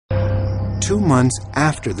2 months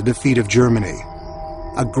after the defeat of Germany,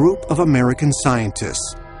 a group of American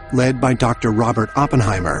scientists, led by Dr. Robert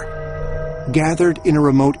Oppenheimer, gathered in a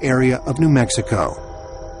remote area of New Mexico,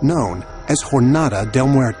 known as Jornada del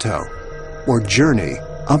Muerto, or Journey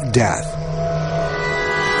of Death.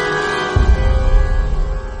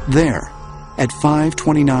 There, at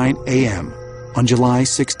 5:29 a.m. on July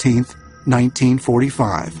 16,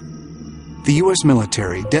 1945, the U.S.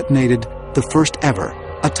 military detonated the first ever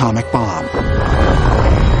atomic bomb.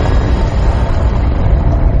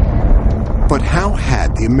 But how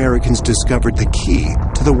had the Americans discovered the key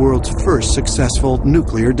to the world's first successful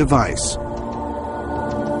nuclear device?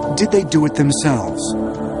 Did they do it themselves?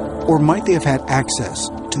 Or might they have had access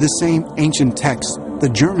to the same ancient texts the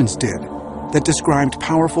Germans did that described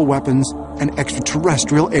powerful weapons and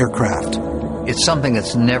extraterrestrial aircraft? It's something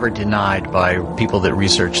that's never denied by people that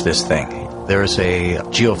research this thing. There's a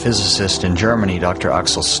geophysicist in Germany, Dr.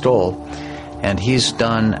 Axel Stoll, and he's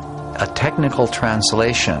done a technical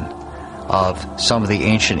translation of some of the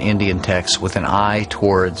ancient Indian texts with an eye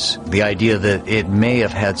towards the idea that it may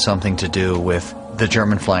have had something to do with the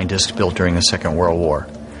German flying disc built during the Second World War.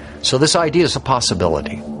 So this idea is a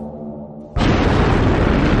possibility.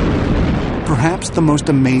 Perhaps the most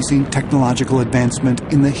amazing technological advancement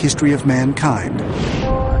in the history of mankind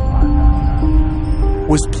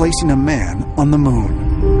was placing a man on the moon.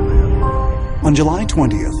 On July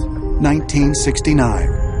 20th,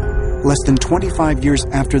 1969, less than 25 years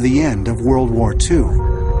after the end of World War II,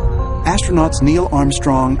 astronauts Neil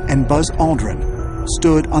Armstrong and Buzz Aldrin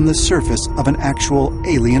stood on the surface of an actual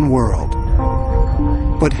alien world.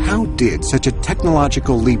 But how did such a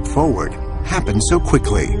technological leap forward happen so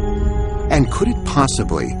quickly? And could it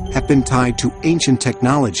possibly have been tied to ancient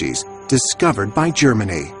technologies discovered by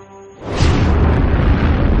Germany?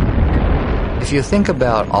 If you think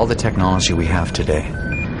about all the technology we have today,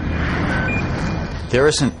 there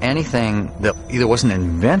isn't anything that either wasn't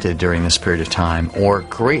invented during this period of time or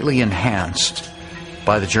greatly enhanced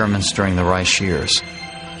by the Germans during the Reich years.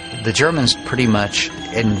 The Germans pretty much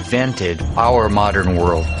invented our modern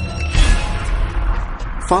world.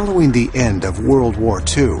 Following the end of World War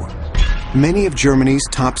II, many of Germany's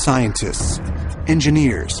top scientists,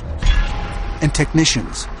 engineers, and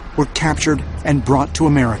technicians were captured and brought to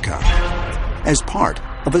America as part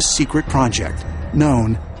of a secret project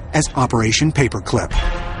known as Operation Paperclip.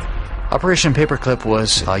 Operation Paperclip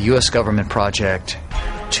was a U.S. government project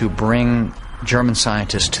to bring German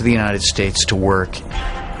scientists to the United States to work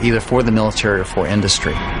either for the military or for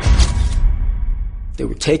industry. They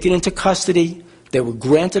were taken into custody, they were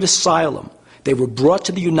granted asylum, they were brought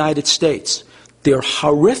to the United States. Their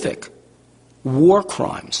horrific war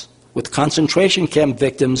crimes with concentration camp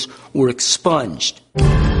victims were expunged.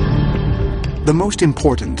 The most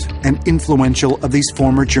important and influential of these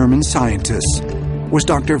former German scientists was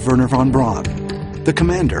Dr. Wernher von Braun, the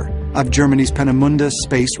commander of Germany's Peenemünde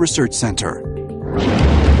Space Research Center.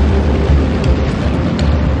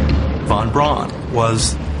 Von Braun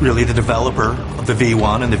was really the developer of the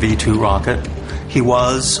V-1 and the V-2 rocket. He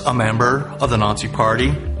was a member of the Nazi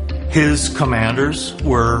Party. His commanders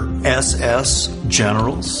were SS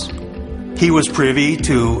generals. He was privy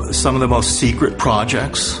to some of the most secret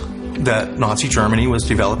projects that Nazi Germany was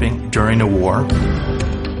developing during the war.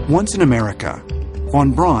 Once in America,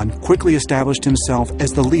 von Braun quickly established himself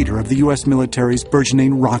as the leader of the U.S. military's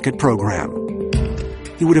burgeoning rocket program.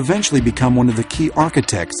 He would eventually become one of the key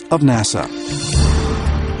architects of NASA.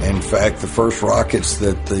 In fact, the first rockets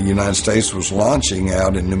that the United States was launching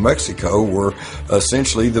out in New Mexico were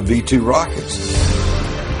essentially the V-2 rockets.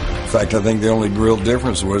 In fact, I think the only real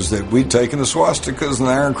difference was that we'd taken the swastikas and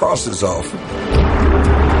the iron crosses off.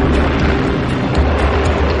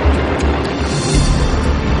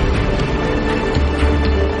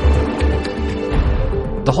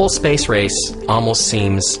 The whole space race almost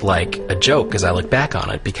seems like a joke as I look back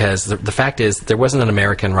on it, because the fact is there wasn't an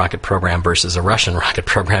American rocket program versus a Russian rocket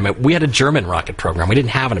program. We had a German rocket program. We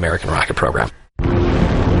didn't have an American rocket program.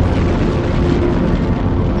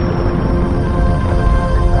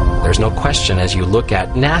 There's no question as you look at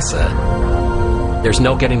NASA, there's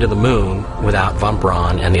no getting to the moon without von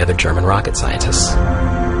Braun and the other German rocket scientists.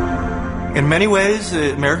 In many ways,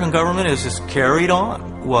 the American government has just carried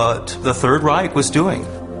on what the Third Reich was doing,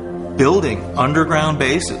 building underground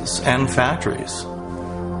bases and factories,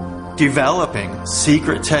 developing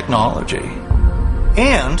secret technology.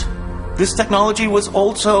 And this technology was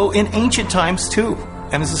also in ancient times too,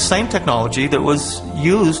 and it's the same technology that was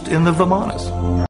used in the Vimanas.